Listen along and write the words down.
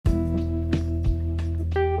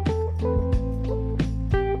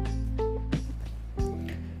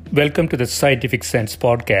Welcome to the Scientific Sense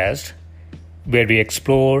podcast, where we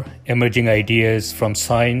explore emerging ideas from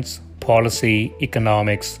science, policy,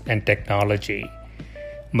 economics, and technology.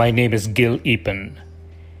 My name is Gil Eapen.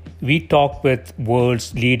 We talk with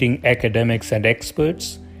world's leading academics and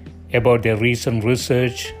experts about their recent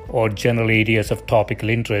research or general areas of topical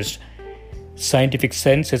interest. Scientific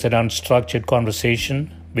Sense is an unstructured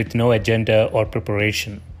conversation with no agenda or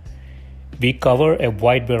preparation. We cover a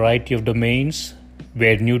wide variety of domains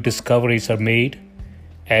where new discoveries are made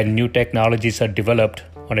and new technologies are developed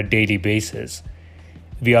on a daily basis.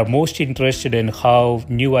 We are most interested in how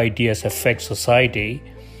new ideas affect society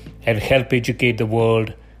and help educate the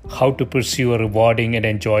world how to pursue a rewarding and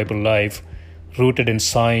enjoyable life rooted in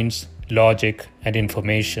science, logic, and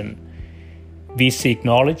information. We seek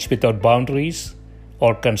knowledge without boundaries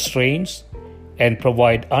or constraints and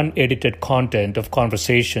provide unedited content of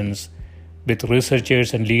conversations with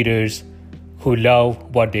researchers and leaders who love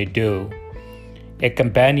what they do. A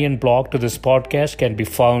companion blog to this podcast can be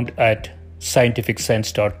found at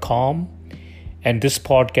scientificsense.com, and this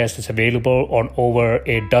podcast is available on over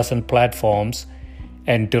a dozen platforms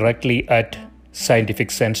and directly at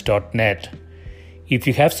scientificsense.net. If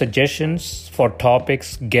you have suggestions for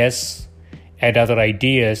topics, guests, and other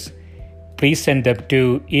ideas, please send them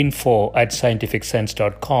to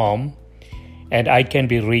info@scientificsense.com, and I can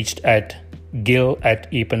be reached at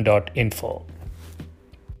gil@eapen.info.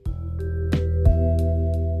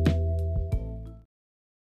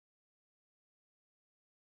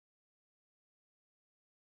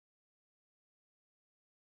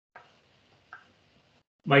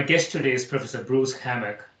 My guest today is Professor Bruce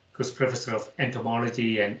Hammack, who's Professor of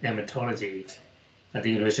Entomology and Nematology at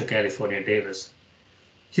the University of California, Davis.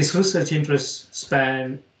 His research interests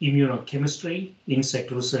span immunochemistry,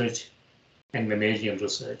 insect research, and mammalian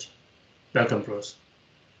research. Welcome, Bruce.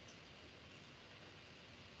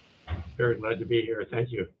 Very glad to be here.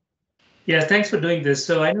 Thank you. Yeah, thanks for doing this.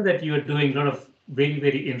 So I know that you are doing a lot of very,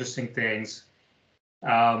 very interesting things.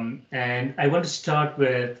 And I want to start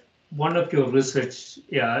with one of your research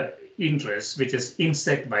interests, which is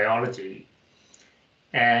insect biology.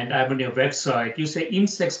 And I'm on your website. You say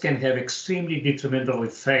insects can have extremely detrimental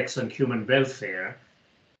effects on human welfare,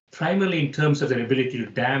 primarily in terms of their ability to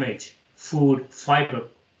damage food fiber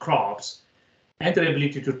crops and their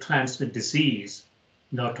ability to transmit disease,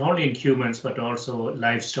 not only in humans, but also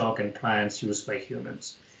livestock and plants used by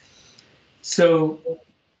humans. So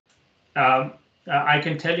I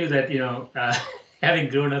can tell you that, having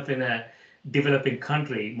grown up in a developing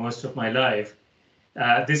country most of my life,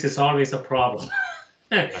 this is always a problem.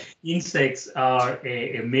 Insects are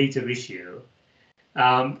a major issue.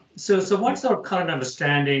 So what's our current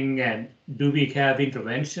understanding, and do we have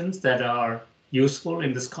interventions that are useful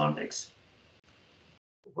in this context?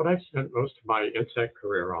 What I spent most of my insect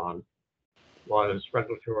career on was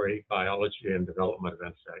regulatory biology and development of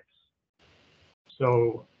insects.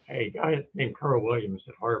 So a guy named Carl Williams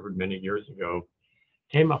at Harvard many years ago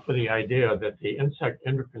came up with the idea that the insect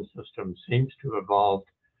endocrine system seems to have evolved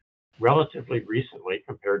relatively recently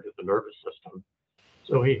compared to the nervous system.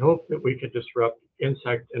 So he hoped that we could disrupt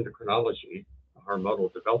insect endocrinology, the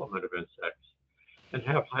hormonal development of insects, and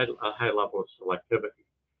have a high level of selectivity.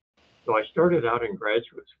 So I started out in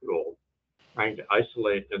graduate school trying to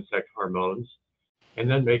isolate insect hormones and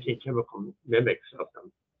then making chemical mimics of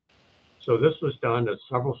them. So this was done at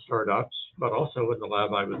several startups, but also in the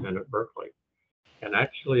lab I was in at Berkeley. And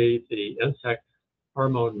actually, the insect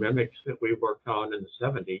hormone mimics that we worked on in the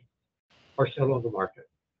 70s are still on the market.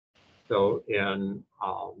 So in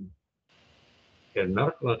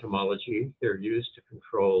medical entomology, they're used to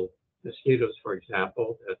control mosquitoes, for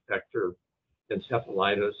example, that vector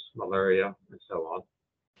encephalitis, malaria, and so on.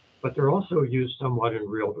 But they're also used somewhat in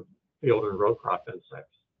field and row crop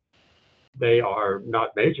insects. They are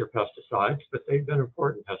not major pesticides, but they've been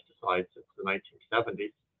important pesticides since the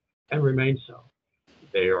 1970s and remain so.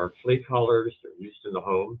 They are flea collars, they're used in the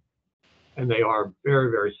home, and they are very,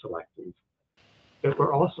 very selective. But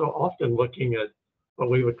we're also often looking at what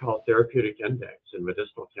we would call therapeutic index in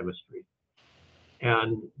medicinal chemistry.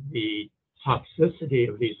 And the toxicity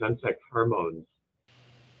of these insect hormones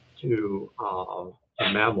to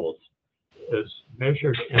mammals is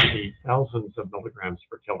measured in the thousands of milligrams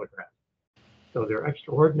per kilogram. So they're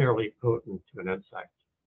extraordinarily potent to an insect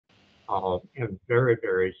and very,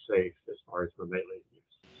 very safe as far as mammalian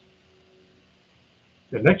use.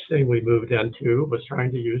 The next thing we moved into was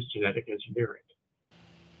trying to use genetic engineering.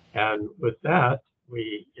 And with that,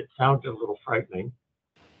 it sounded a little frightening,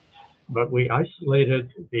 but we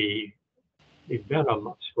isolated the venom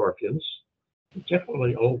of scorpions,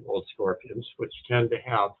 particularly old world scorpions, which tend to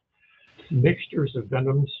have mixtures of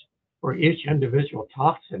venoms where each individual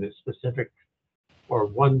toxin is specific for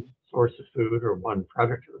one source of food or one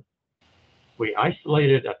predator. We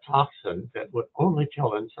isolated a toxin that would only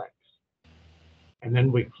kill insects. And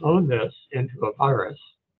then we cloned this into a virus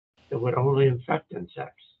that would only infect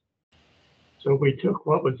insects. So we took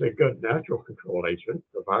what was a good natural control agent,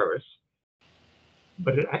 the virus,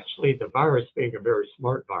 but the virus being a very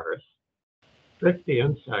smart virus, tricked the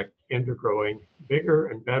insect into growing bigger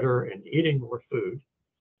and better and eating more food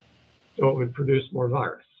so it would produce more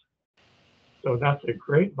virus. So that's a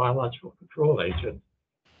great biological control agent,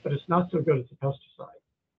 but it's not so good as a pesticide.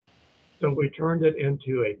 So we turned it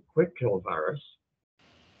into a quick kill virus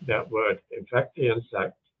that would infect the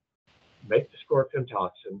insect, make the scorpion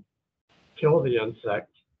toxin, kill the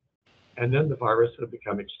insect, and then the virus would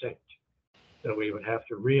become extinct. So we would have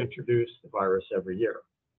to reintroduce the virus every year.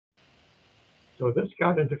 So this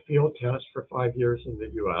got into field tests for 5 years in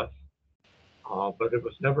the US, but it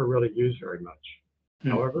was never really used very much.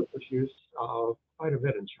 However, it was used quite a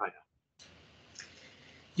bit in China.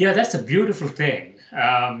 Yeah, that's a beautiful thing.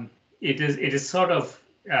 It is sort of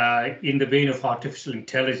in the vein of artificial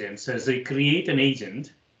intelligence. So you create an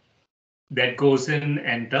agent that goes in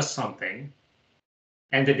and does something,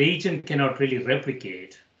 and that agent cannot really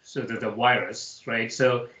replicate. So the virus, right?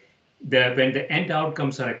 So when the end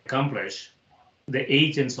outcomes are accomplished, the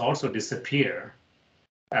agents also disappear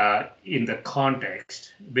in the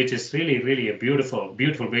context, which is really a beautiful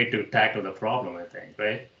way to tackle the problem, I think,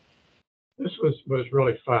 right? This was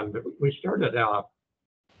really fun. We started out,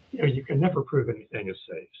 you can never prove anything is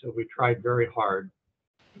safe. So we tried very hard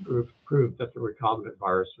to prove that the recombinant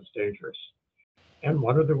virus was dangerous. And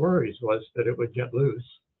one of the worries was that it would get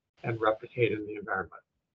loose and replicate in the environment,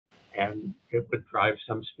 and it would drive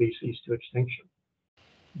some species to extinction.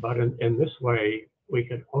 But in this way, we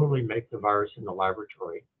could only make the virus in the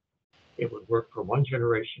laboratory. It would work for one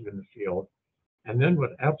generation in the field, and then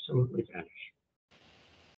would absolutely vanish.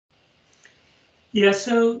 Yeah.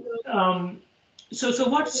 So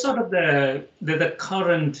what's sort of the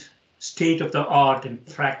current state of the art in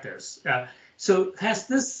practice? So has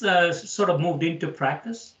this sort of moved into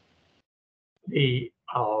practice? The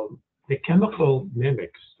chemical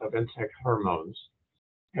mimics of insect hormones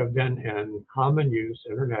have been in common use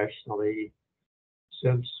internationally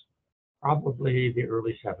since probably the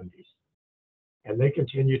early 70s, and they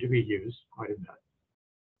continue to be used quite a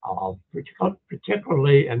bit,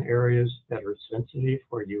 particularly in areas that are sensitive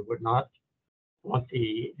where you would not want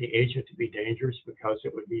the agent to be dangerous because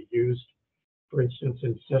it would be used, for instance,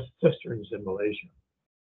 in cisterns in Malaysia.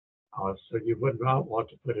 So you would not want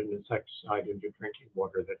to put an insecticide into drinking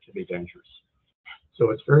water that could be dangerous. So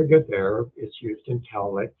it's very good there. It's used in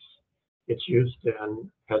cowlicks. It's used in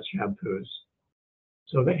pet shampoos.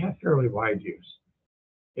 So they have fairly wide use.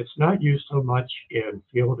 It's not used so much in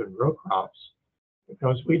field and row crops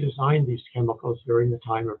because we designed these chemicals during the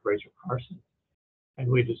time of Rachel Carson, and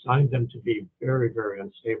we designed them to be very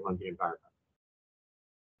unstable in the environment.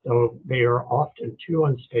 So they are often too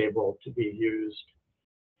unstable to be used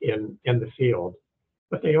in the field,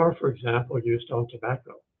 but they are, for example, used on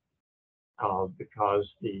tobacco because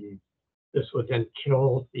this would then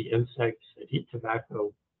kill the insects that eat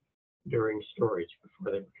tobacco during storage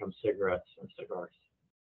before they become cigarettes or cigars.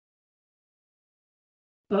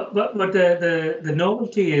 But the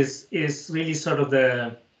novelty is really sort of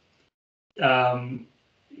the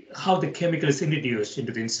how the chemical is introduced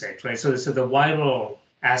into the insect, right? So the viral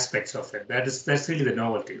aspects of it. That's really the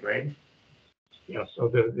novelty, right? Yeah. So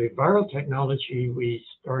the viral technology we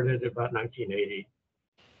started about 1980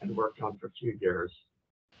 and worked on for a few years,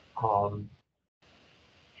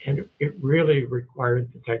 and it really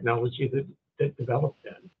required the technology that developed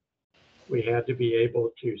then. We had to be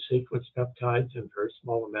able to sequence peptides in very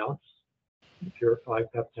small amounts, and purify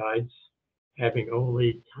peptides, having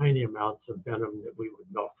only tiny amounts of venom that we would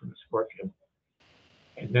melt from a scorpion.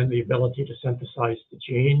 And then the ability to synthesize the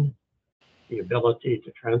gene, the ability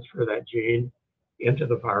to transfer that gene into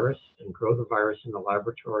the virus and grow the virus in the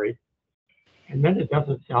laboratory. And then it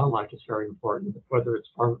doesn't sound like it's very important, but whether it's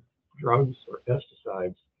drugs or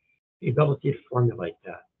pesticides, the ability to formulate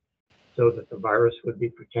that so that the virus would be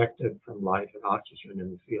protected from light and oxygen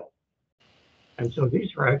in the field. And so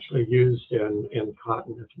these were actually used in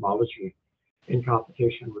cotton entomology in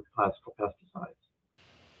competition with classical pesticides.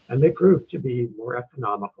 And they proved to be more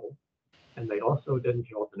economical, and they also didn't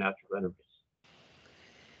kill the natural enemies.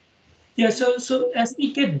 Yeah, so as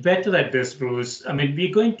we get better at this, Bruce, I mean,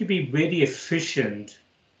 we're going to be very efficient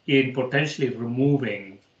in potentially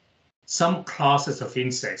removing some classes of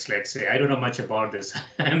insects, let's say. I don't know much about this.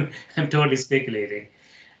 I'm totally speculating.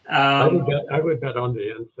 I would bet on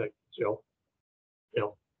the insect Jill.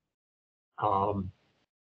 Jill. Um,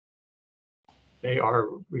 they are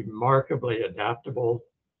remarkably adaptable.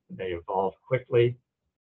 They evolve quickly.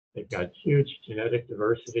 They've got huge genetic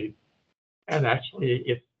diversity. And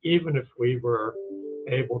actually, even if we were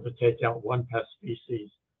able to take out one pest species,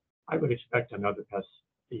 I would expect another pest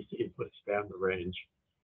species would expand the range.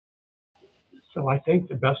 So I think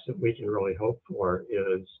the best that we can really hope for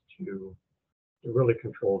is to really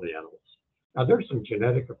control the animals. Now, there's some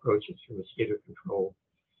genetic approaches for mosquito control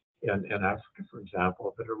in Africa, for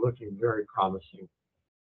example, that are looking very promising.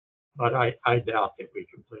 But I doubt that we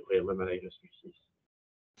completely eliminate a species.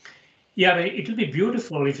 Yeah, but it will be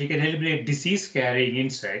beautiful if you can eliminate disease-carrying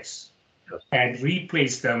insects Yes. and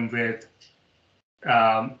replace them with,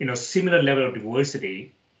 similar level of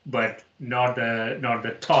diversity, but not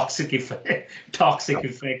the toxic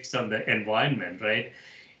effects on the environment, right?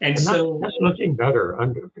 And so that's looking better,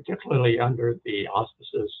 particularly under the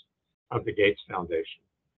auspices of the Gates Foundation.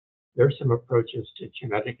 There's some approaches to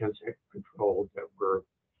genetic insect control that were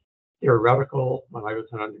theoretical when I was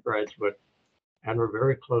an undergraduate, and we're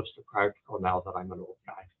very close to practical now that I'm an old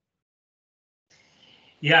guy.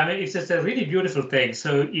 Yeah, I mean, it's just a really beautiful thing.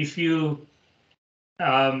 So if you,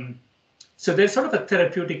 so there's sort of a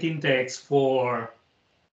therapeutic index for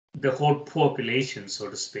the whole population, so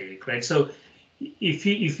to speak, right? So if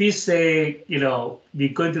we say, we're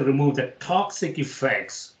going to remove the toxic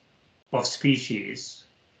effects of species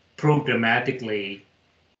programmatically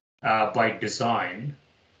by design,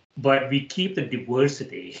 but we keep the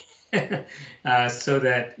diversity so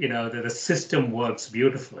that the system works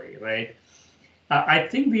beautifully, right? I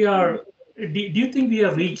think we are. Do you think we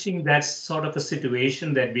are reaching that sort of a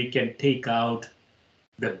situation that we can take out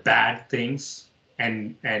the bad things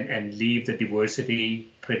and leave the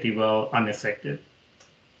diversity pretty well unaffected?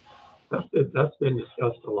 That's been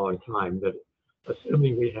discussed a long time. That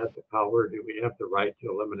assuming we had the power, do we have the right to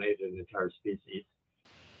eliminate an entire species?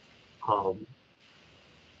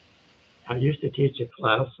 I used to teach a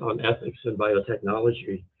class on ethics and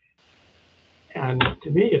biotechnology, and to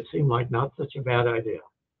me it seemed like not such a bad idea.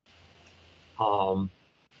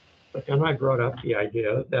 But then I brought up the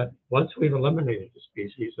idea that once we've eliminated the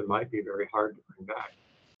species, it might be very hard to bring back.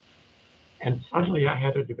 And suddenly I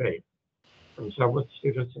had a debate from several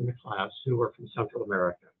students in the class who were from Central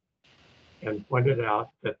America and pointed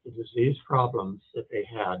out that the disease problems that they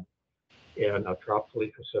had in a tropical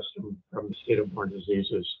ecosystem from mosquito-borne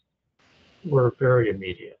diseases were very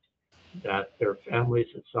immediate, that their families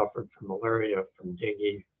had suffered from malaria, from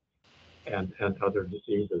dengue, and other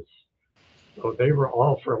diseases. So they were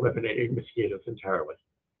all for eliminating mosquitoes entirely.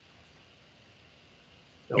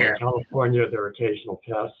 So in California, there are occasional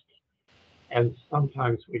pests, and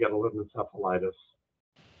sometimes we get a little encephalitis.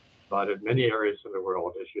 But in many areas of the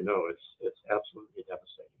world, as you know, it's absolutely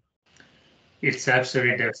devastating. It's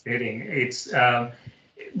absolutely devastating.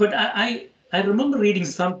 But I remember reading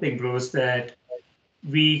something, Bruce, that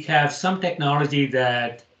we have some technology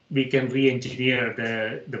that we can re-engineer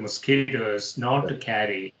the mosquitoes not to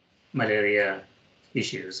carry malaria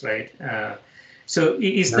issues, right? So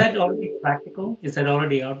is that already practical? Is that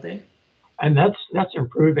already out there? And that's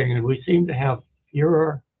improving, and we seem to have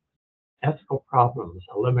fewer ethical problems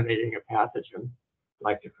eliminating a pathogen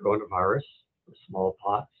like the coronavirus, the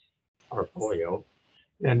smallpox, or polio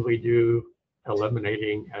than we do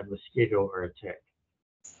eliminating a mosquito or a tick.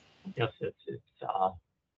 I guess it's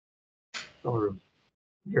sort of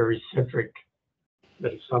very centric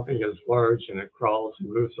that if something is large and it crawls and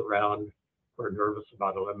moves around, we're nervous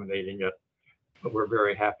about eliminating it, but we're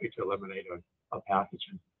very happy to eliminate a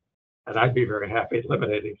pathogen. And I'd be very happy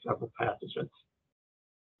eliminating several pathogens.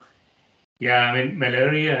 Yeah, I mean,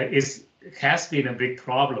 malaria has been a big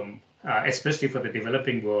problem, especially for the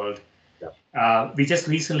developing world. Yeah. We just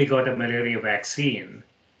recently got a malaria vaccine.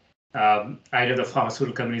 I know the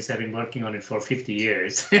pharmaceutical companies have been working on it for 50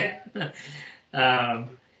 years.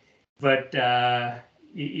 But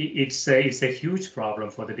it's a huge problem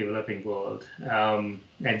for the developing world.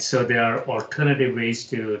 And so there are alternative ways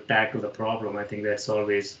to tackle the problem. I think that's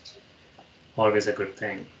always a good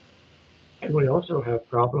thing. And we also have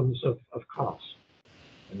problems of cost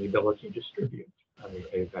and the ability to distribute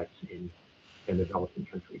a vaccine in developing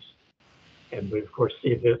countries. And we, of course,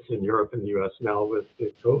 see this in Europe and the US now with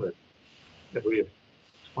COVID, that we have,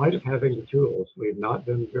 in spite of having the tools, we have not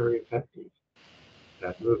been very effective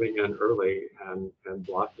at moving in early and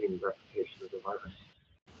blocking replication of the virus.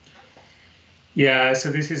 Yeah, so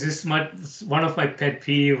this is one of my pet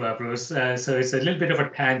peeves, Bruce. So it's a little bit of a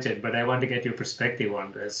tangent, but I want to get your perspective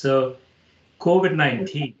on this. So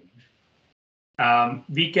COVID-19,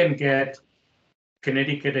 we can get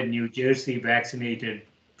Connecticut and New Jersey vaccinated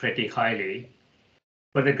pretty highly.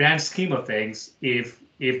 But the grand scheme of things, if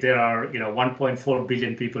there are 1.4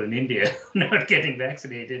 billion people in India not getting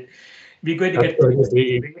vaccinated, we're going to That's get going to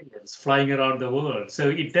be, aliens flying around the world. So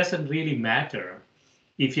it doesn't really matter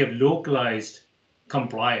if you have localized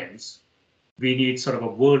compliance. We need sort of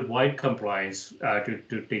a worldwide compliance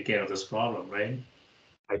to take care of this problem, right?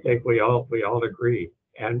 I think we all agree.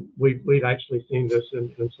 And we've actually seen this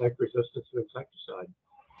in insect resistance to insecticide.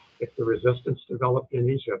 If the resistance developed in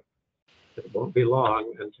Egypt, it won't be long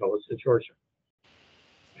until it's in Georgia.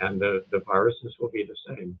 And the viruses will be the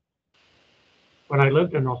same. When I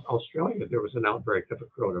lived in Australia, there was an outbreak of a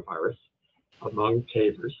coronavirus among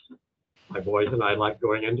cavers. My boys and I like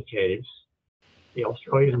going into caves. The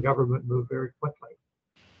Australian government moved very quickly,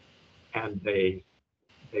 and they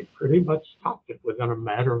pretty much stopped it within a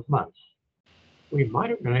matter of months. We might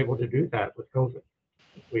have been able to do that with COVID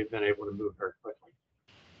if we had been able to move very quickly.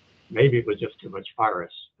 Maybe it was just too much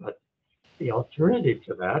virus, but the alternative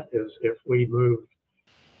to that is if we moved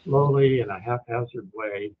slowly in a haphazard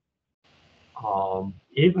way,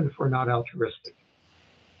 even if we're not altruistic,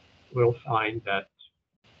 we'll find that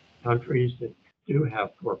countries that do have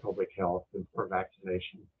poor public health and poor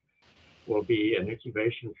vaccination will be an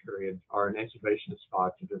incubation period or an incubation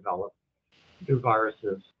spot to develop new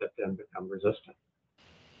viruses that then become resistant.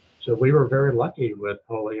 So we were very lucky with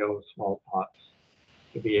polio, smallpox,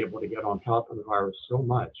 to be able to get on top of the virus so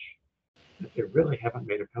much that they really haven't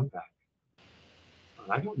made a comeback.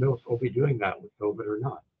 And I don't know if we'll be doing that with COVID or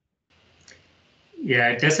not. Yeah,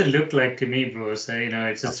 it doesn't look like to me, Bruce.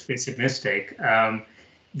 It's just pessimistic.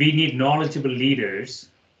 We need knowledgeable leaders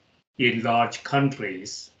in large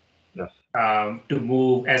countries Yes. to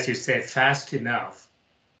move, as you said, fast enough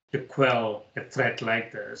to quell a threat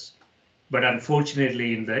like this. But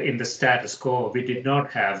unfortunately, in the status quo, we did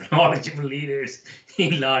not have knowledgeable leaders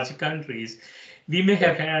in large countries. We may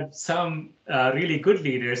have had some really good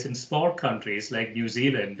leaders in small countries like New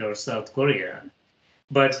Zealand or South Korea,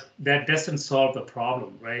 but that doesn't solve the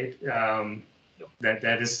problem, right?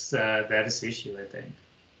 That is the issue, I think.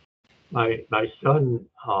 My son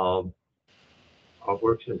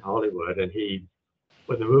works in Hollywood, and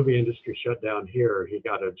when the movie industry shut down here, he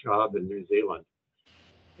got a job in New Zealand,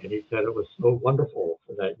 and he said it was so wonderful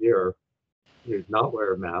for that year. He did not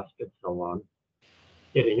wear a mask and so on.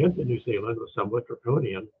 Getting into New Zealand was somewhat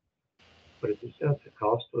draconian, but as he said, the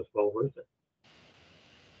cost was well worth it.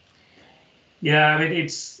 Yeah, I mean,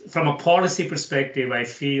 it's from a policy perspective, I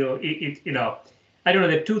feel I don't know,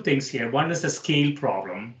 there are two things here. One is the scale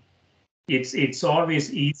problem. It's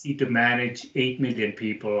always easy to manage 8 million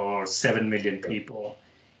people or 7 million people.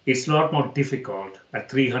 It's a lot more difficult at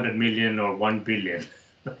 300 million or 1 billion,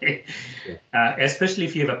 right? Especially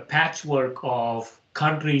if you have a patchwork of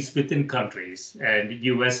countries within countries, and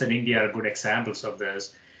US and India are good examples of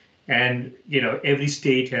this. And every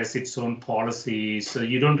state has its own policies, so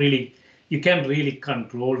you can't really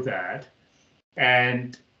control that.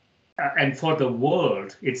 And for the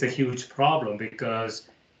world, it's a huge problem because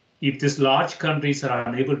if these large countries are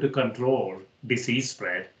unable to control disease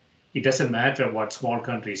spread, it doesn't matter what small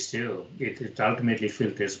countries do. It ultimately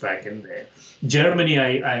filters back in there. Germany,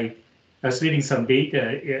 I was reading some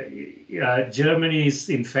data. Germany's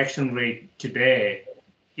infection rate today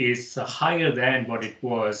is higher than what it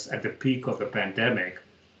was at the peak of the pandemic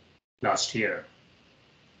last year.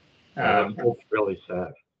 That's really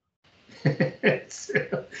sad.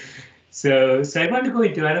 So I want to go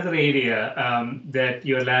into another area that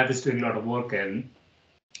your lab is doing a lot of work in.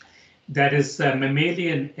 That is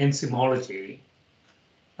mammalian enzymology.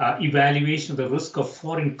 Evaluation of the risk of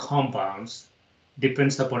foreign compounds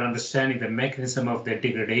depends upon understanding the mechanism of their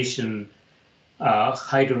degradation,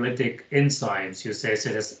 hydrolytic enzymes, you say,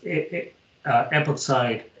 such as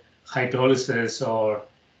epoxide hydrolysis or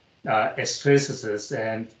esterases,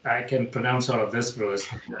 and I can pronounce all of this, Bruce.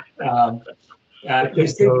 You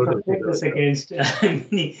still protect us against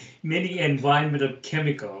many environmental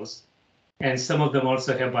chemicals, and some of them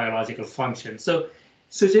also have biological function. So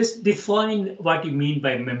just define what you mean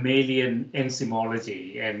by mammalian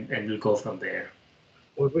enzymology, and we'll go from there.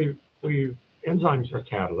 Well, enzymes are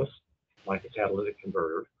catalysts, like a catalytic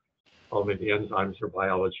converter. Only the enzymes are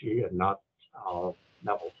biology and not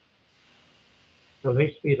metals. So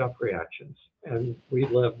they speed up reactions, and we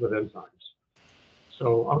live with enzymes.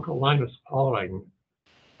 So Uncle Linus Pauling,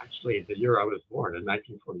 actually the year I was born in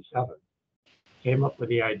 1947, came up with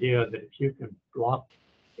the idea that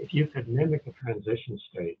if you could mimic a transition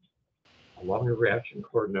state along a reaction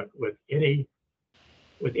coordinate with any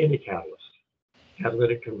catalyst,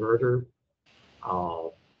 catalytic converter,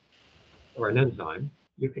 or an enzyme,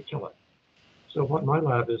 you could kill it. So what my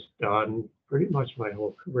lab has done pretty much my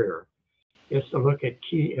whole career is to look at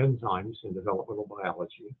key enzymes in developmental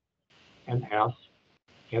biology and ask,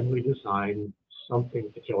 can we design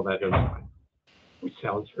something to kill that enzyme? Which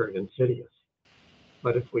sounds very insidious.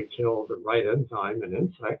 But if we kill the right enzyme in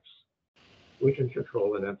insects, we can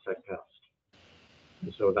control an insect pest.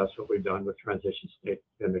 And so that's what we've done with transition state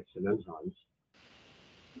mimics and enzymes.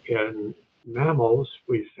 In mammals,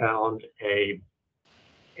 we found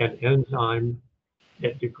an enzyme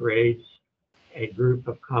that degrades a group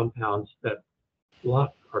of compounds that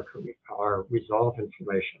block or resolve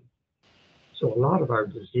inflammation. So a lot of our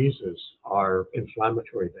diseases are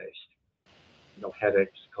inflammatory based,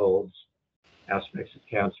 headaches, colds, aspects of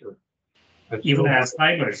cancer. And even so,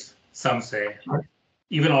 Alzheimer's, some say. Sorry?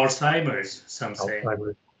 Even Alzheimer's, some say.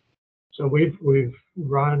 Alzheimer's. So we've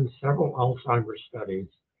run several Alzheimer's studies,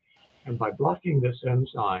 and by blocking this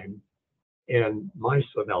enzyme in mice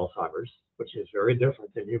with Alzheimer's, which is very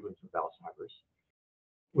different than humans with Alzheimer's,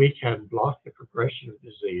 we can block the progression of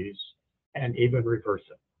disease and even reverse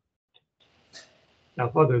it. Now,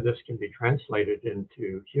 whether this can be translated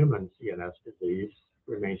into human CNS disease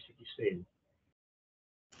remains to be seen.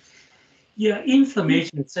 Yeah,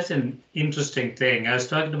 inflammation is such an interesting thing. I was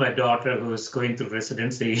talking to my daughter who's going through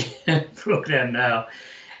residency program now.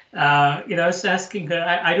 I was asking her,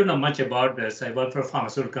 I don't know much about this. I worked for a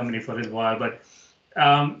pharmaceutical company for a little while, but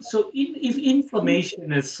so if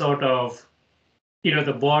inflammation is sort of,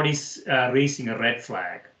 the body's raising a red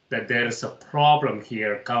flag that there is a problem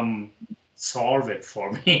here, come solve it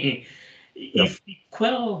for me. Yeah. If we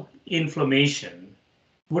quell inflammation,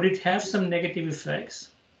 would it have some negative effects?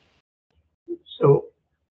 So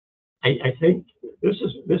I think this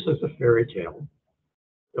is a fairy tale.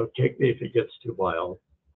 So take me if it gets too wild.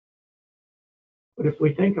 But if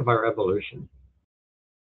we think of our evolution,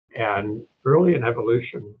 and early in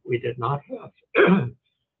evolution, we did not have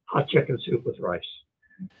hot chicken soup with rice.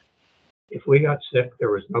 If we got sick, there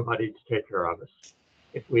was nobody to take care of us.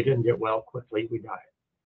 If we didn't get well quickly, we died.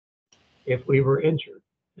 If we were injured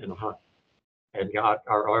in a hunt and got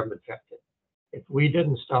our arm infected, if we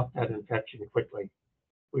didn't stop that infection quickly,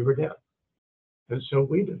 we were dead. And so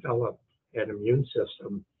we developed an immune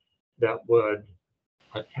system that would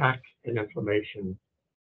attack an inflammation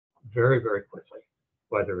very, very quickly,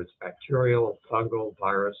 whether it's bacterial, fungal,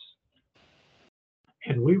 virus.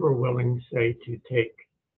 And we were willing, say, to take,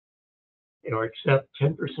 accept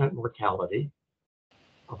 10% mortality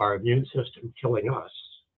of our immune system killing us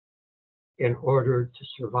in order to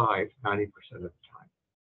survive 90% of the time.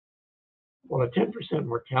 Well, a 10%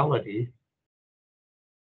 mortality,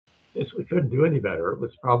 since we couldn't do any better,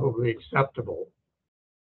 was probably acceptable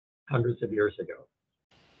hundreds of years ago.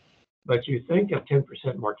 But you think of 10%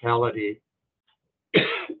 mortality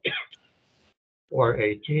for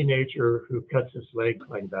a teenager who cuts his leg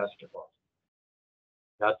playing basketball.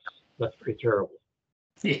 That's pretty terrible.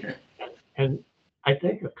 Yeah. And I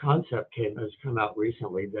think a concept has come out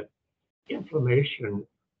recently that inflammation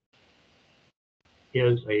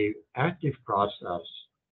is an active process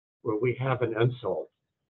where we have an insult.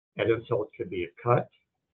 That insult could be a cut.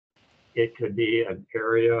 It could be an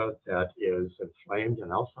area that is inflamed in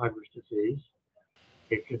Alzheimer's disease.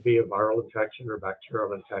 It could be a viral infection or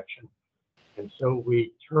bacterial infection. And so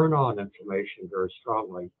we turn on inflammation very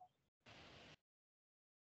strongly.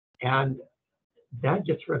 And that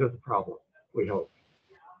gets rid of the problem, we hope.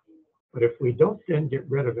 But if we don't then get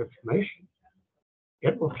rid of inflammation,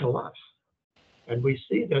 it will kill us. And we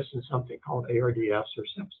see this in something called ARDS or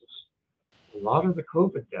sepsis. A lot of the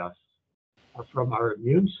COVID deaths are from our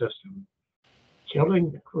immune system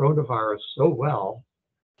killing the coronavirus so well,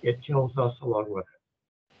 it kills us along with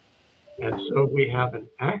it. And so we have an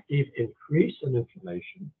active increase in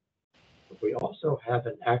inflammation, but we also have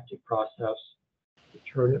an active process to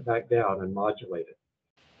turn it back down and modulate it.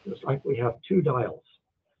 It's like we have two dials,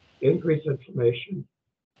 increase inflammation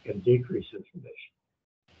and decrease inflammation.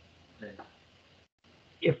 Okay.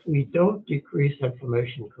 If we don't decrease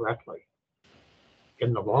inflammation correctly,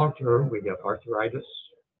 in the long term, we get arthritis,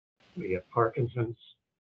 we get Parkinson's,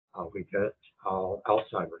 we get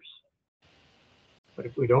Alzheimer's. But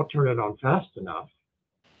if we don't turn it on fast enough,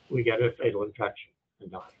 we get a fatal infection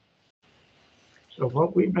and die. So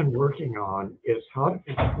what we've been working on is how to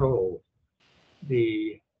control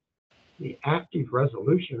the active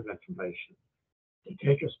resolution of inflammation to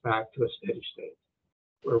take us back to a steady state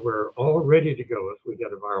where we're all ready to go if we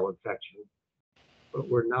get a viral infection, but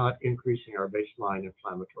we're not increasing our baseline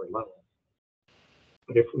inflammatory level.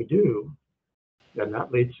 But if we do, then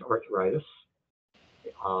that leads to arthritis.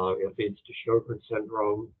 It leads to Sjogren's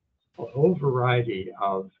syndrome, a whole variety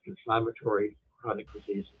of inflammatory chronic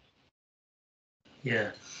diseases.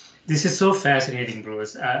 Yeah. This is so fascinating,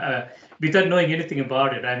 Bruce. Without knowing anything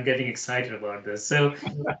about it, I'm getting excited about this. So,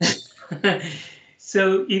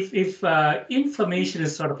 so if information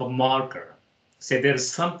is sort of a marker, say there's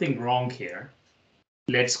something wrong here,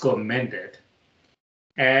 let's go mend it,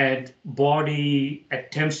 and body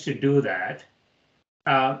attempts to do that,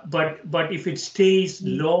 but if it stays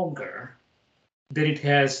longer, then it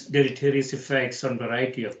has deleterious effects on a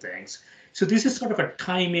variety of things. So this is sort of a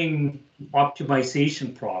timing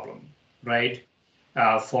optimization problem, right,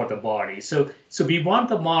 for the body. So we want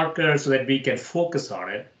the marker so that we can focus on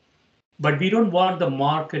it, but we don't want the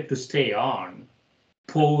marker to stay on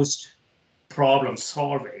post problem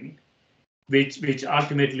solving, which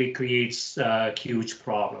ultimately creates huge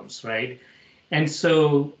problems, right? And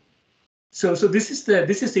so this is the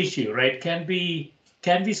issue, right? Can we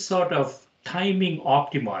sort of timing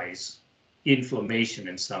optimize inflammation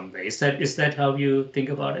in some way? Is that how you think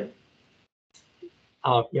about it?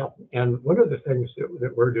 Yeah, and one of the things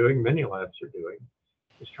that we're doing, many labs are doing,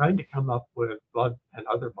 is trying to come up with blood and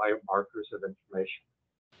other biomarkers of inflammation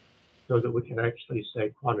so that we can actually say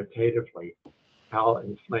quantitatively how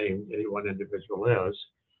inflamed any one individual is,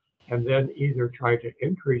 and then either try to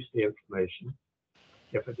increase the inflammation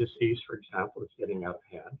if a disease, for example, is getting out of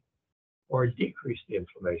hand, or decrease the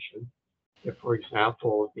inflammation if, for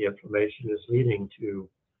example, the inflammation is leading to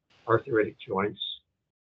arthritic joints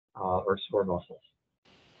or sore muscles.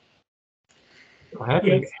 So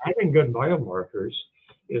having good biomarkers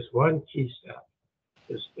is one key step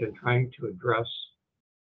in trying to address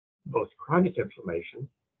both chronic inflammation,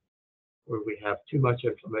 where we have too much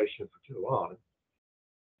inflammation for too long,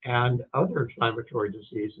 and other inflammatory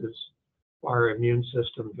diseases where our immune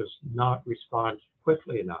system does not respond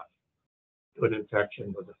quickly enough to an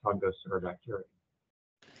infection with a fungus or a bacteria.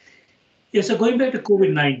 Yeah, so going back to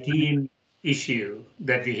COVID-19 issue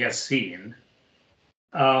that we have seen,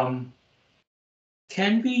 um,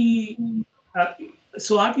 can we, uh,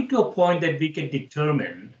 so are we to a point that we can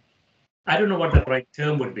determine, I don't know what the right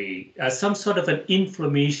term would be, some sort of an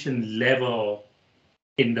inflammation level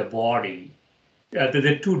in the body?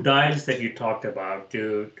 The two dials that you talked about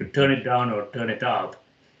to turn it down or turn it up,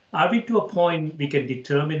 are we to a point we can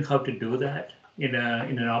determine how to do that in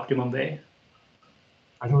an optimum way?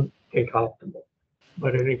 I don't think optimal,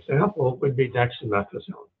 but an example would be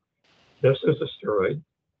dexamethasone. This is a steroid.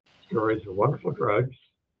 Steroids are wonderful drugs,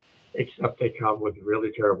 except they come with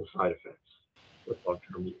really terrible side effects with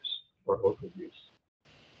long-term use or overuse.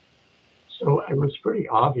 So it was pretty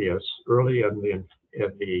obvious early in the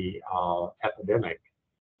epidemic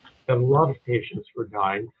that a lot of patients were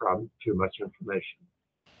dying from too much inflammation.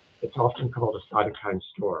 It's often called a cytokine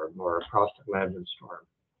storm or a prostaglandin storm,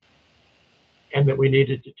 and that we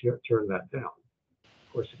needed to turn that down.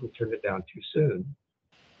 Of course, if we turn it down too soon,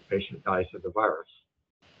 the patient dies of the virus.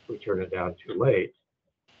 If we turn it down too late,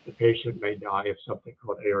 the patient may die of something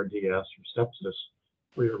called ARDS or sepsis,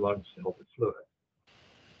 where your lungs fill with fluid.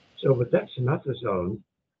 So with dexamethasone,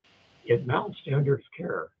 it mounts standard of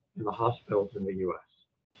care in the hospitals in the US.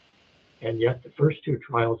 And yet the first two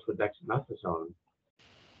trials with dexamethasone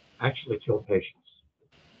actually killed patients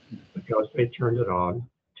because they turned it on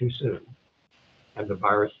too soon and the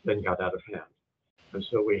virus then got out of hand. And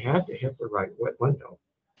so we had to hit the right window.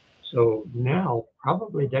 So now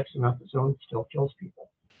probably dexamethasone still kills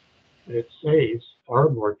people, and it saves far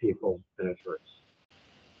more people than it hurts.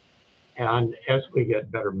 And as we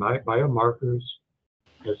get better biomarkers,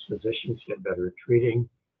 as physicians get better at treating,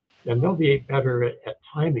 then they'll be better at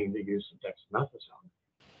timing the use of dexamethasone.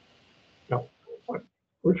 Now, what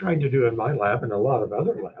we're trying to do in my lab and a lot of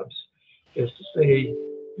other labs is to say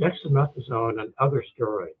dexamethasone and other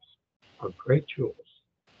steroids are great tools,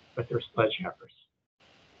 but they're sledgehammers.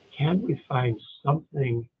 Can we find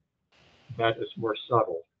something that is more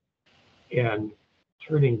subtle in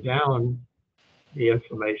turning down the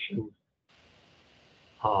inflammation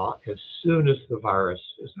as soon as the virus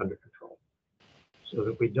is under control, so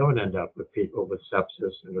that we don't end up with people with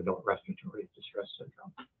sepsis and adult respiratory distress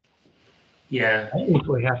syndrome? Yeah. I think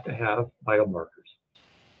we have to have biomarkers.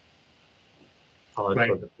 Right.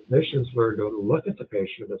 So the physicians learn to look at the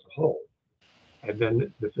patient as a whole, and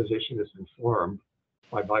then the physician is informed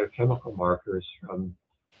by biochemical markers from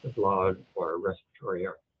the blood or respiratory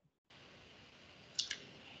air.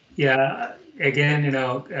 Yeah. Again,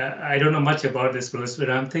 I don't know much about this, Bruce, but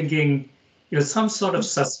I'm thinking, some sort of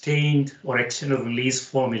sustained or external release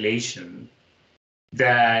formulation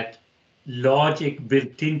that logic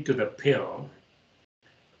built into the pill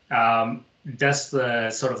does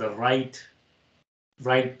the sort of the right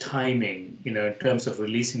timing, in terms of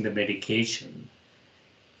releasing the medication,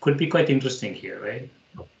 could be quite interesting here, right?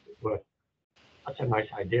 But I'll a nice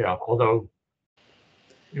idea. Although,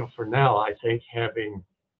 for now, I think having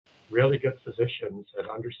really good physicians that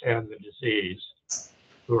understand the disease,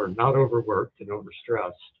 who are not overworked and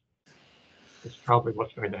overstressed, is probably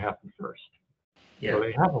what's going to happen first. Yeah. So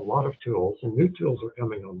they have a lot of tools, and new tools are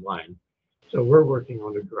coming online. So we're working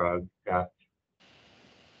on a drug that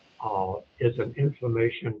is an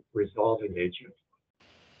inflammation resolving agent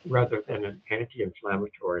rather than an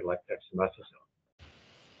anti-inflammatory like dexamethasone.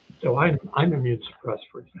 So I'm immune suppressed,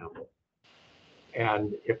 for example,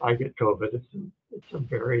 and if I get COVID, it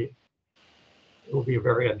will be a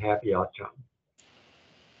very unhappy outcome.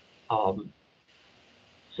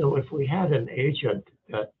 So if we had an agent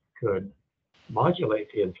that could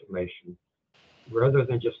modulate the inflammation rather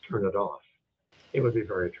than just turn it off, it would be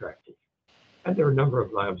very attractive. And there are a number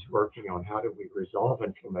of labs working on how do we resolve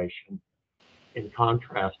inflammation in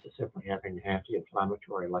contrast to simply having an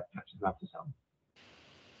anti-inflammatory like dexamethasone.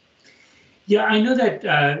 Yeah, I know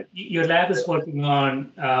that your lab is working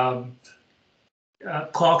on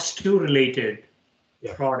COX-2 related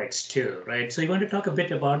products too, right? So you want to talk a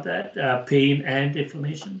bit about that, pain and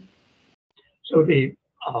inflammation? So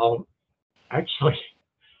actually,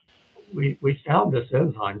 we found this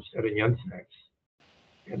enzyme studying insects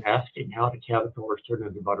and asking how the caterpillars turn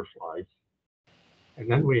into butterflies. And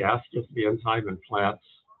then we asked if the enzyme in plants,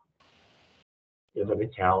 is it in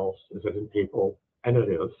cows, is it in people? And it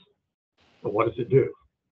is. But what does it do?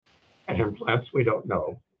 And in plants, we don't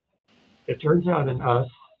know. It turns out in us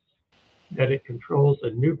that it controls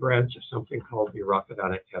a new branch of something called the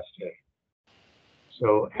arachidonic cascade.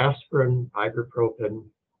 So aspirin, ibuprofen,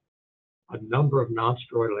 a number of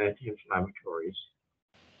non-steroidal anti-inflammatories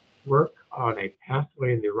work on a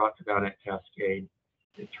pathway in the arachidonic cascade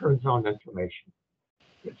that turns on inflammation.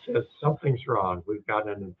 It says something's wrong. We've got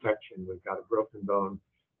an infection. We've got a broken bone.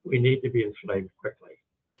 We need to be inflamed quickly.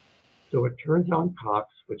 So it turns on COX,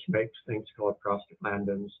 which makes things called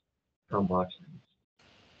prostaglandins, thromboxanes.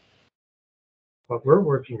 What we're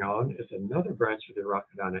working on is another branch of the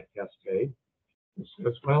arachidonic cascade. It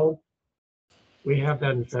says, well, we have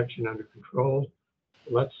that infection under control.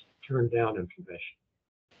 Let's turn down inflammation.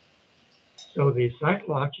 So the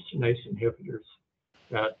cyclooxygenase inhibitors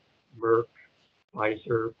that Merck,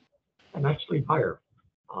 Pfizer, and actually Bayer,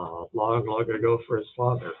 long ago for his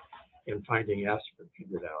father in finding aspirin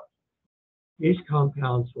figured out. These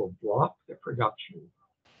compounds will block the production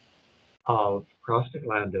of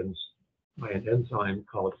prostaglandins by an enzyme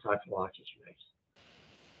called cyclooxygenase.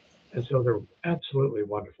 And so they're absolutely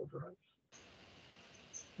wonderful drugs.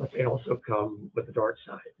 But they also come with the dark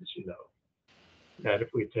side, as you know, that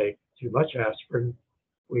if we take too much aspirin,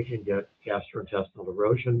 we can get gastrointestinal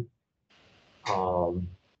erosion,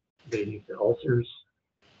 leading to ulcers.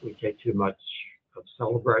 We take too much of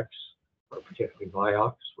Celebrex, or particularly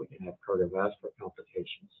Vioxx, we can have cardiovascular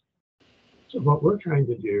complications. So what we're trying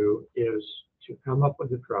to do is to come up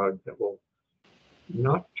with a drug that will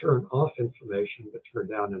not turn off inflammation, but turn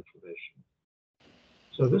down inflammation.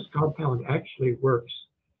 So this compound actually works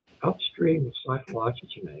upstream of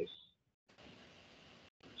cyclooxygenase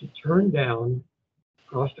to turn down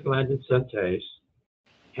prostaglandin synthase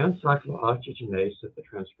and cyclooxygenase at the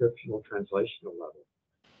transcriptional translational level,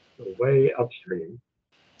 so way upstream,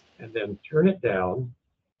 and then turn it down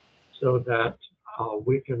so that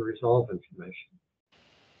we can resolve inflammation.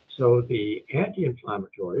 So the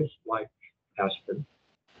anti-inflammatories, like aspirin,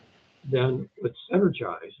 then would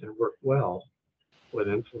synergize and work well with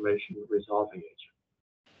inflammation resolving agent.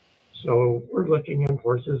 So we're looking in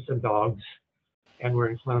horses and dogs, and we're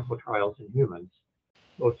in clinical trials in humans,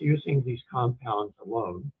 both using these compounds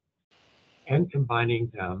alone and combining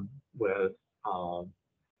them with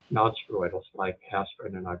non-steroidals like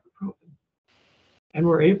aspirin and ibuprofen. And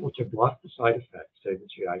we're able to block the side effects, say the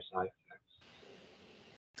GI side effects.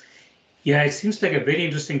 Yeah, it seems like a very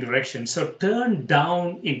interesting direction. So turn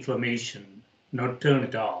down inflammation, not turn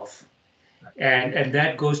it off. And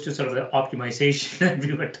that goes to sort of the optimization that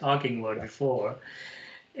we were talking about before.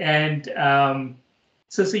 And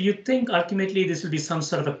so you think ultimately this will be some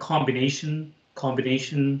sort of a combination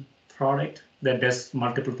product that does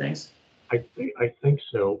multiple things? I think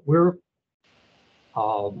so.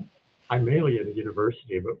 I'm mainly at a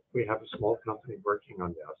university, but we have a small company working on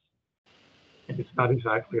this. And it's not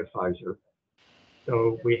exactly a Pfizer.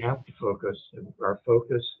 So we have to focus, and our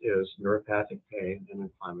focus is neuropathic pain and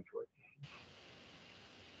inflammatory pain.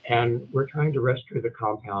 And we're trying to rescue the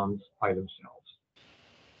compounds by themselves.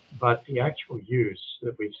 But the actual use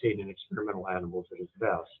that we've seen in experimental animals that is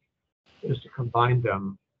best is to combine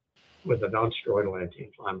them with a non-steroidal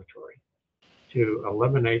anti-inflammatory to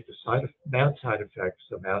eliminate the bad side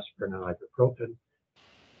effects of aspirin and ibuprofen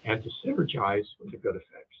and to synergize with the good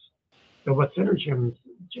effects. So what synergism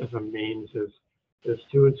means is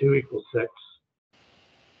 2 and 2 equals 6.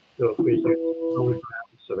 So if we use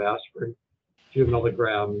milligrams of aspirin, 2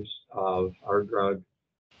 milligrams of our drug,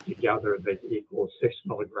 together they equal 6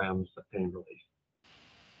 milligrams of pain relief.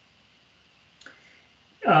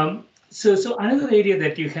 So another area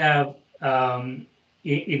that you have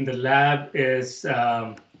in the lab is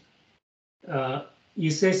you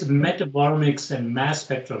say metabolomics and mass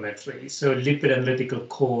spectrometry. So lipid analytical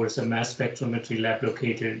core is a mass spectrometry lab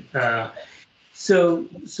located. So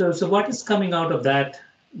what is coming out of that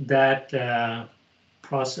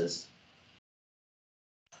process?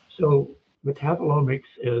 So metabolomics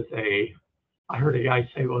is I heard a guy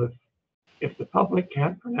say, well, if the public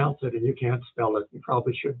can't pronounce it and you can't spell it, you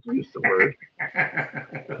probably shouldn't use the word.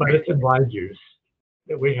 But it's in wide use.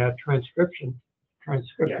 That we have transcriptomics,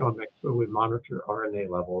 where we monitor RNA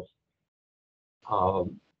levels.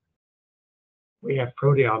 We have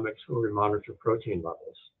proteomics, where we monitor protein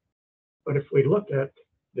levels. But if we look at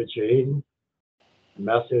the gene, the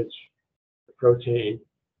message, the protein,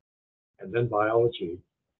 and then biology,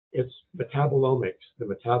 it's metabolomics, the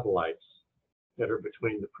metabolites that are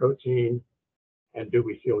between the protein and do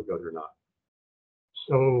we feel good or not.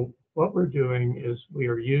 So what we're doing is we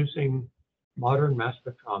are using modern mass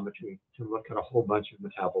spectrometry to look at a whole bunch of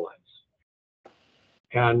metabolites.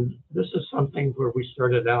 And this is something where we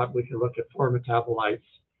started out, we can look at 4 metabolites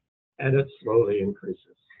and it slowly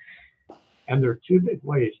increases. And there are 2 big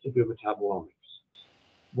ways to do metabolomics.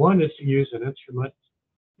 One is to use an instrument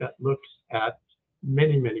that looks at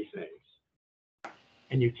many, many things.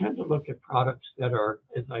 And you tend to look at products that are,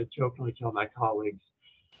 as I jokingly tell my colleagues,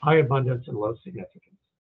 high abundance and low significance.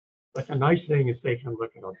 But the nice thing is they can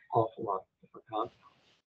look at an awful lot of different compounds,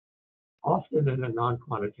 often in a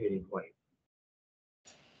non-quantitative way.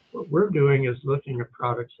 What we're doing is looking at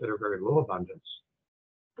products that are very low abundance,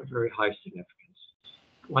 but very high significance,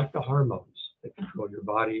 like the hormones that control your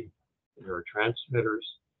body, the neurotransmitters,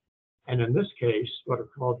 and in this case, what are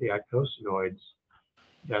called the eicosanoids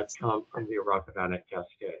that come from the arachidonic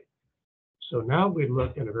cascade. So now we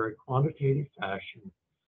look in a very quantitative fashion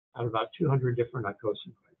at about 200 different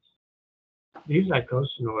eicosanoids. These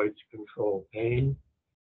eicosanoids control pain,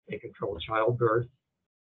 they control childbirth,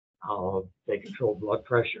 they control blood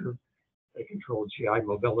pressure, they control GI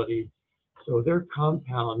mobility. So they're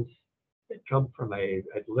compounds that come from a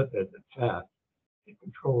lipid, a fat. It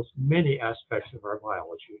controls many aspects of our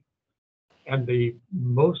biology. And the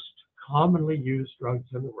most commonly used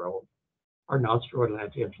drugs in the world are non-steroidal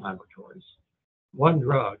anti-inflammatories. One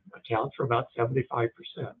drug accounts for about 75%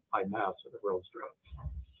 by mass of the world's drugs.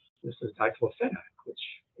 This is diclofenac, which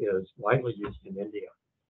is widely used in India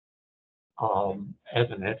as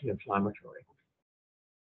an anti-inflammatory.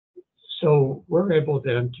 So we're able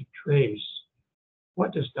then to trace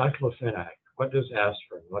what does diclofenac, what does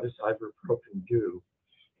aspirin, what does ibuprofen do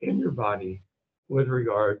in your body with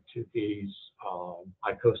regard to these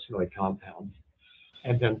eicosanoid compounds.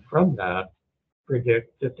 And then from that,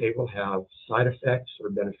 predict that they will have side effects or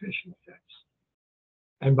beneficial effects.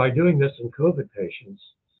 And by doing this in COVID patients,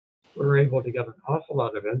 we're able to get an awful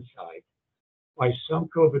lot of insight why some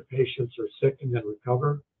COVID patients are sick and then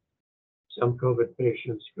recover. Some COVID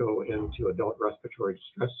patients go into adult respiratory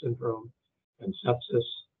distress syndrome and sepsis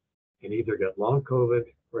and either get long COVID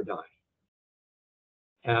or die.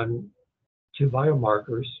 And 2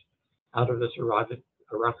 biomarkers out of this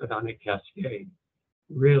arachidonic cascade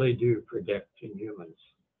really do predict in humans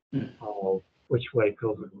which way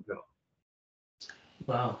COVID will go.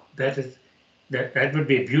 Wow, that would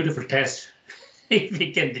be a beautiful test if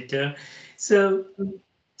we can determine. So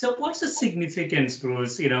what's the significance,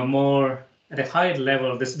 Bruce? More at a higher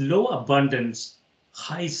level, this low abundance,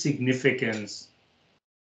 high significance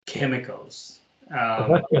chemicals.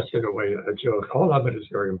 That's just in a way a joke. All of it is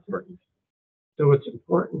very important. So it's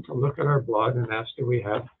important to look at our blood and ask, do we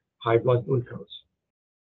have high blood glucose?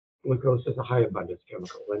 Glucose is a high abundance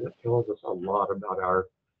chemical, and it tells us a lot about our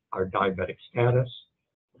diabetic status,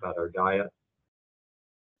 about our diet.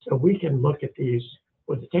 So we can look at these,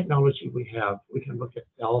 with the technology we have, we can look at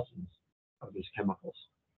thousands of these chemicals.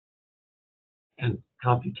 And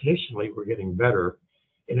computationally, we're getting better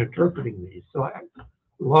in interpreting these. So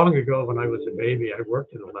long ago, when I was a baby, I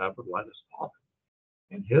worked in a lab with Linus Pauling.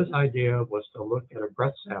 And his idea was to look at a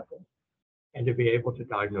breath sample and to be able to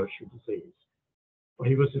diagnose your disease. Well,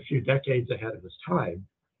 he was a few decades ahead of his time,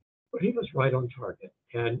 but he was right on target.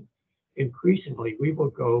 And increasingly, we will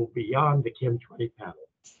go beyond the Chem20 panel,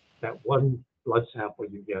 that one blood sample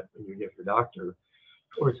you get when you get your doctor,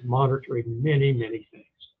 towards monitoring many, many things.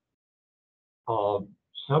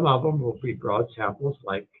 Some of them will be broad samples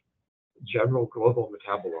like general global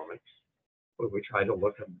metabolomics, where we try to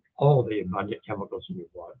look at all the abundant chemicals in your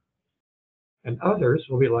blood. And others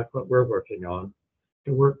will be like what we're working on,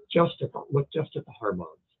 to look just at the hormones,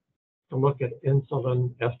 to look at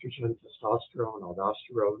insulin, estrogen, testosterone,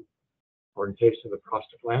 aldosterone, or in case of the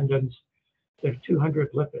prostaglandins, there's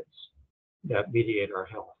 200 lipids that mediate our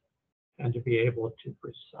health, and to be able to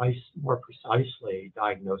more precisely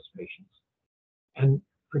diagnose patients and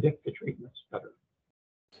predict the treatments better.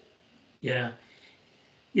 Yeah.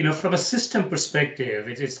 From a system perspective,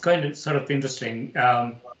 it's kind of sort of interesting.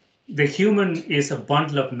 The human is a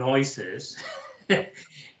bundle of noises,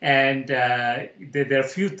 and there are a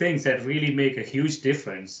few things that really make a huge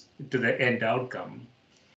difference to the end outcome.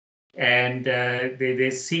 And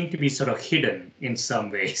they seem to be sort of hidden in some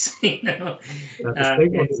ways. The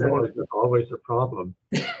signal noise is always a problem.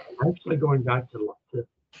 Actually, going back to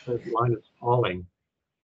Linus Pauling,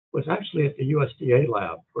 was actually at the USDA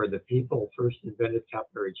lab where the people first invented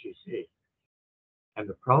capillary GC. And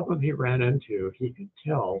the problem he ran into, he could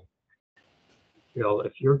tell,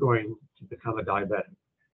 if you're going to become a diabetic.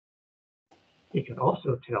 He could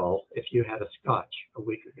also tell if you had a scotch a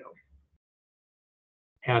week ago.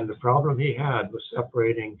 And the problem he had was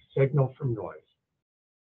separating signal from noise.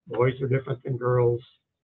 Boys are different than girls.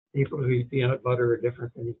 People who eat peanut butter are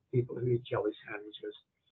different than people who eat jelly sandwiches.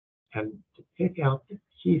 And to pick out the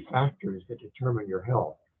key factors that determine your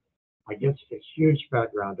health against a huge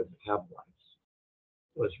background of metabolites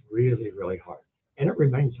was really, really hard. And it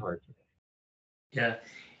remains hard today. Yeah.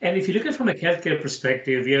 And if you look at it from a healthcare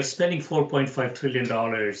perspective, we are spending $4.5 trillion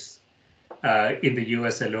in the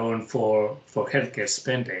US alone for healthcare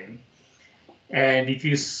spending. And if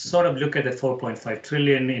you sort of look at the 4.5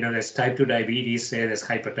 trillion, there's type 2 diabetes, there's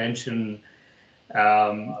hypertension,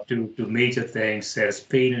 to major things, there's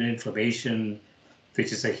pain and inflammation,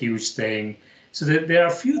 which is a huge thing. So there are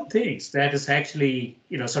a few things that is actually,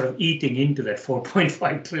 sort of eating into that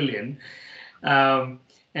 4.5 trillion.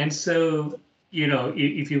 And so,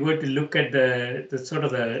 if you were to look at the sort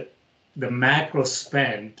of the macro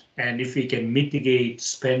spend, and if we can mitigate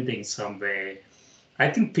spending some way, I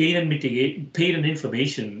think pain and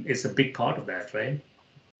inflammation is a big part of that, right?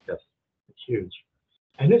 Yes, it's huge.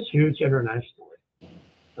 And it's huge internationally.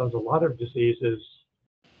 There's a lot of diseases.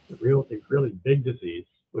 The really big disease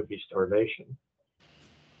would be starvation.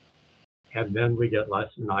 And then we get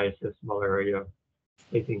leishmaniasis, malaria,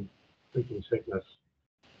 sleeping sickness.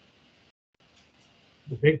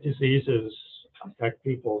 The big diseases affect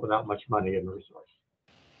people without much money and resource,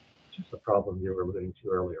 which is the problem you were alluding to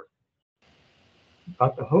earlier.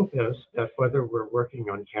 But the hope is that whether we're working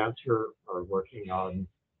on cancer or working on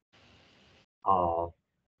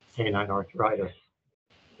canine arthritis,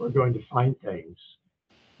 we're going to find things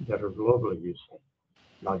that are globally useful,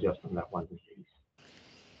 not just on that one disease.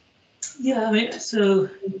 Yeah, I mean, so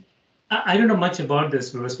I don't know much about this,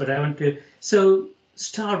 Bruce, but I want to. So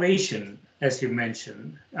starvation, as you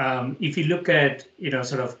mentioned, if you look at,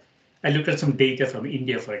 I looked at some data from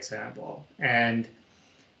India, for example, and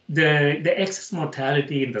the excess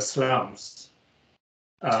mortality in the slums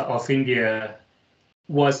of India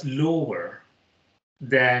was lower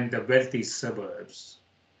than the wealthy suburbs.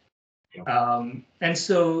 And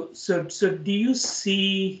so do you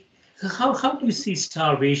see, how do you see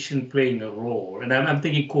starvation playing a role? And I'm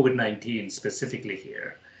thinking COVID-19 specifically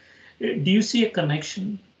here. Do you see a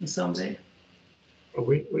connection in some way? Well,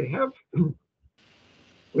 we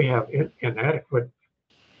have inadequate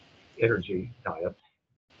energy diets,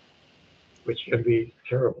 which can be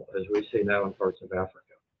terrible, as we see now in parts of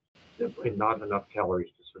Africa. Simply not enough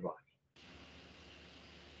calories to survive.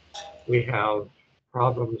 We have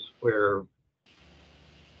problems where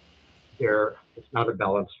it's not a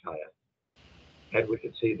balanced diet. And we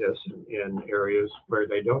can see this in areas where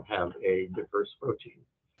they don't have a diverse protein.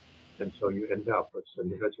 And so you end up with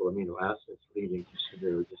individual amino acids leading to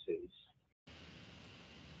severe disease.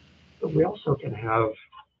 But we also can have,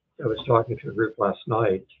 I was talking to a group last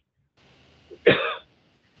night,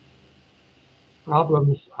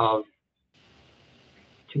 problems of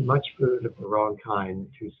too much food of the wrong kind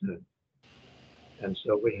too soon. And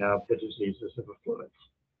so we have the diseases of affluence.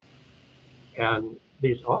 And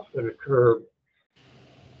these often occur,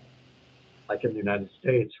 like in the United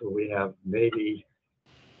States, where we have maybe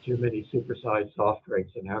too many supersized soft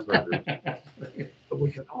drinks and hamburgers. But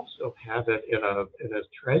we can also have it in a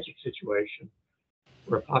tragic situation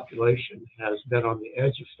where a population has been on the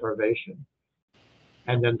edge of starvation,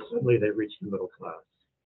 and then suddenly they reach the middle class.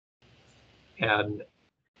 And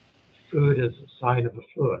food is a sign of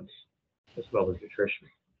affluence as well as nutrition.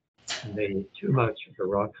 And they eat too much of the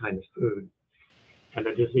wrong kind of food, And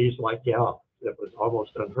a disease like gout that was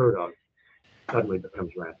almost unheard of suddenly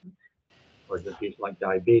becomes rampant, or a disease like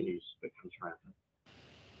diabetes becomes rampant.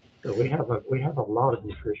 So we have a lot of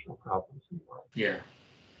nutritional problems in the world. Yeah.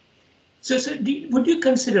 So would you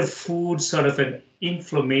consider food sort of an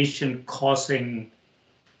inflammation causing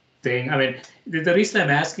thing? I mean, the reason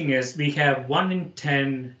I'm asking is we have 1 in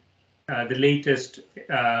 10, the latest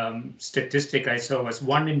statistic I saw was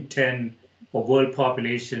 1 in 10 of world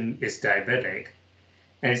population is diabetic,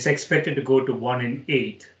 and it's expected to go to 1 in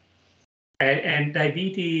 8. And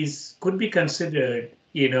diabetes could be considered,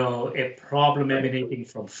 a problem emanating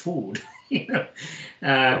from food,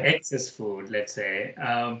 excess food, let's say.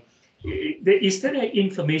 Is there an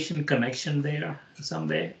information connection there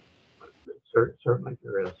someday? Certainly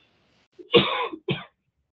there is.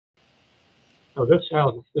 So this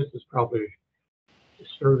is probably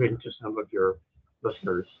disturbing to some of your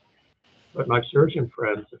listeners, but my surgeon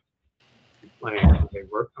friends explain when they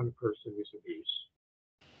work on a person who's obese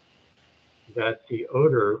that the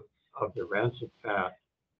odor of the rancid fat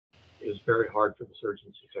is very hard for the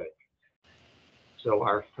surgeons to take. So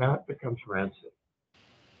our fat becomes rancid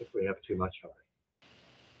if we have too much of it.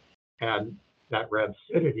 And that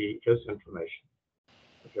rancidity is inflammation,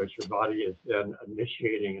 because your body is then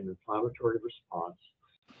initiating an inflammatory response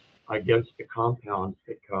against the compounds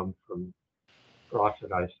that come from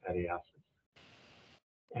peroxidized fatty acids.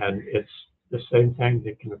 And it's the same thing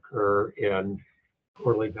that can occur in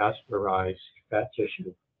poorly vascularized fat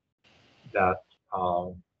tissue that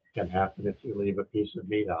can happen if you leave a piece of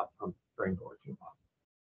meat out from spring board too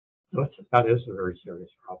long. So that is a very serious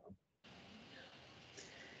problem.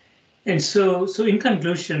 And so in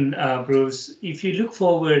conclusion, Bruce, if you look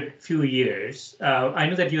forward a few years, I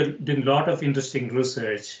know that you're doing a lot of interesting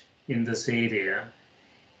research in this area.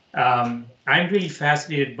 I'm really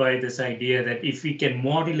fascinated by this idea that if we can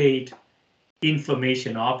modulate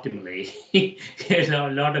inflammation optimally, there's a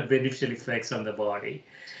lot of beneficial effects on the body.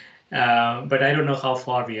 But I don't know how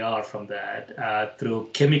far we are from that through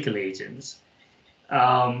chemical agents.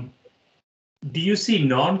 Do you see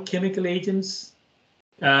non-chemical agents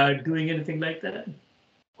doing anything like that?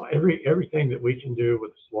 Well, everything that we can do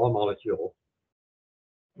with a small molecule,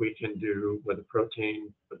 we can do with a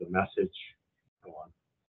protein, with a message, so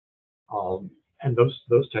on. And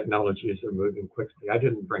those technologies are moving quickly. I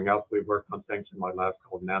didn't bring up, we work on things in my lab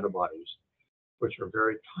called nanobodies, which are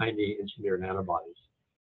very tiny engineered antibodies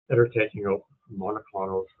that are taking over from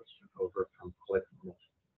monoclonals, over from polyclonals.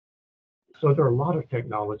 So there are a lot of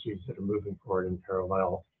technologies that are moving forward in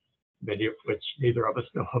parallel, many of which neither of us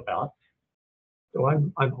know about. So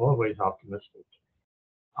I'm always optimistic.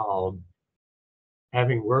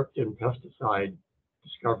 Having worked in pesticide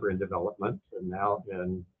discovery and development, and now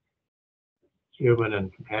in human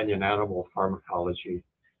and companion animal pharmacology,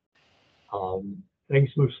 things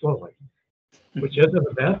move slowly, which isn't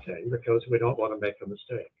a bad thing because we don't want to make a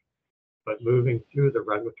mistake. But moving through the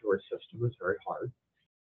regulatory system is very hard.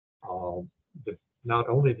 Not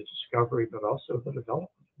only the discovery, but also the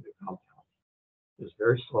development of new compounds is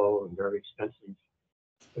very slow and very expensive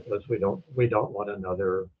because we don't want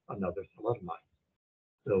another thalidomide.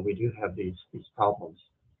 So we do have these problems.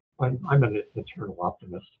 I'm an eternal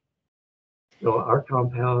optimist. So our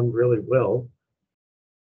compound really will,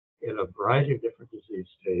 in a variety of different disease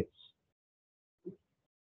states,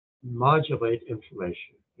 modulate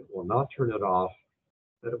inflammation. It will not turn it off,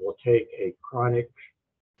 but it will take a chronic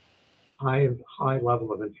high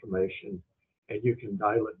level of inflammation, and you can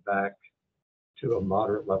dial it back to a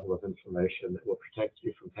moderate level of inflammation that will protect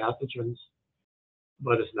you from pathogens,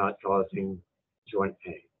 but is not causing joint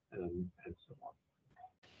pain and so on.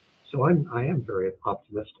 So I am very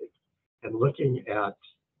optimistic. And looking at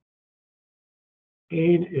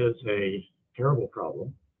pain is a terrible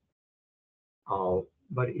problem,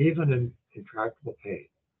 but even in intractable pain,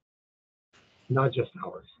 not just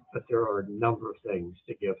ours, but there are a number of things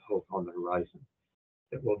to give hope on the horizon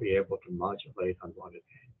that will be able to modulate unwanted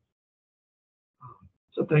pain.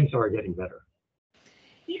 So things are getting better.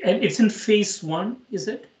 And it's in phase 1, is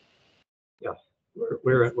it? Yes,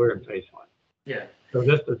 we're in phase 1. Yeah. So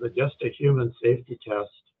this is just a human safety test,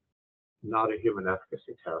 not a human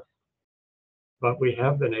efficacy test. But we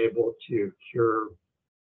have been able to cure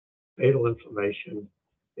fatal inflammation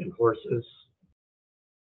in horses,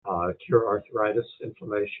 cure arthritis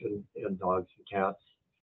inflammation in dogs and cats,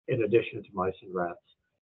 in addition to mice and rats.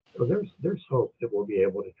 So there's hope that we'll be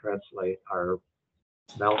able to translate our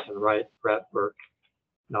mouse and rat work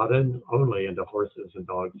not only into horses and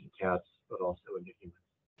dogs and cats, but also into humans.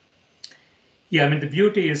 Yeah, I mean, the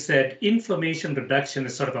beauty is that inflammation reduction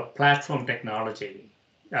is sort of a platform technology.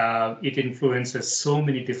 It influences so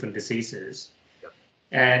many different diseases. Yep.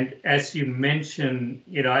 And as you mentioned,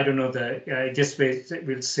 I don't know I just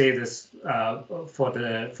will say this for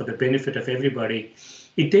the benefit of everybody.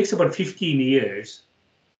 It takes about 15 years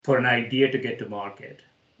for an idea to get to market.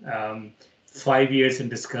 5 years in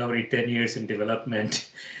discovery, 10 years in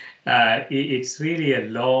development. It's really a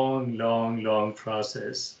long, long, long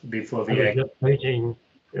process before I was just thinking,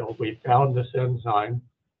 we found this enzyme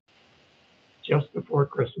just before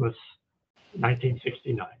Christmas,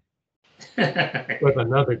 1969, with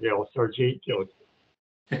another Gil, Sarjeet Gil,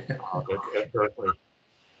 at Berkeley.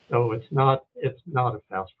 So it's not a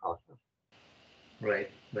fast process.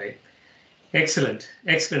 Right. Excellent,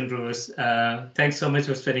 Bruce. Thanks so much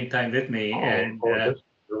for spending time with me. This is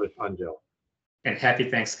really fun, Gil. And happy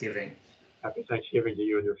Thanksgiving. Happy Thanksgiving to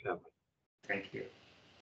you and your family. Thank you.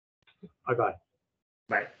 Bye-bye.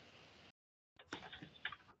 Bye.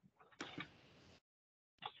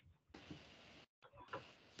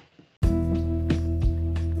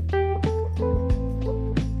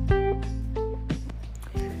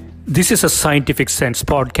 This is a Scientific Sense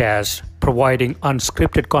podcast providing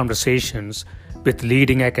unscripted conversations with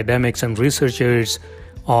leading academics and researchers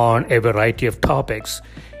on a variety of topics.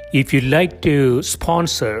 If you'd like to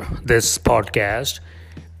sponsor this podcast,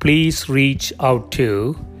 please reach out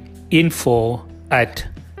to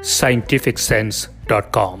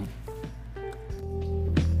info@scientificsense.com.